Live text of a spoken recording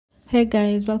Hey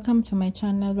guys, welcome to my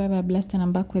channel where we're blessed and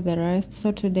I'm back with the rest.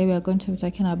 So today we are going to be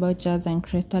talking about Jazz and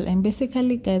Crystal, and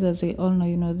basically guys, as we all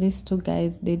know, these two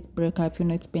guys did break up.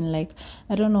 It's been like,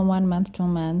 I don't know, 1 month, 2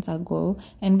 months ago.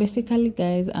 And basically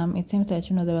guys, it seems that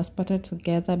they were spotted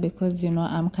together because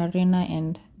Karina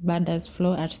and Bada's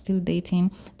Flo are still dating.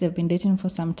 They've been dating for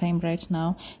some time right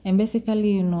now, and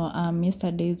basically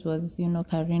yesterday's was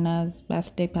Karina's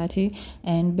birthday party,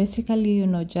 and basically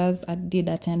Jazz did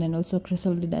attend, and also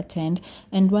Crystal did attend.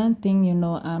 And one thing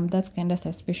that's kind of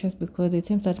suspicious, because it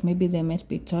seems that maybe they might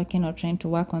be talking or trying to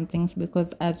work on things,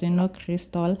 because as we know,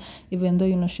 Crystal, even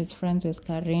though she's friends with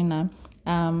Karina,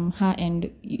 her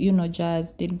and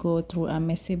Jazz did go through a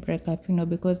messy breakup,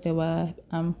 because they were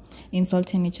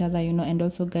insulting each other, and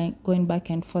also going back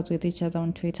and forth with each other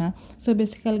on Twitter. So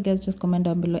basically guys, just comment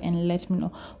down below and let me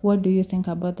know, what do you think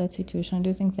about that situation? Do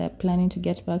you think they're planning to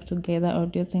get back together, or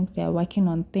do you think they're working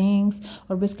on things,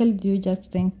 or basically do you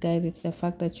just think guys it's the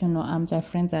fact that their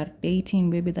friends are dating?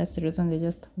 Maybe that's the reason they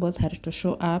just both had to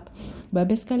show up. But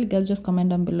basically guys, just comment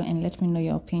down below and let me know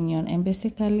your opinion. And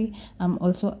basically I'm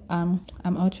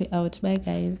out. Bye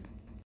guys.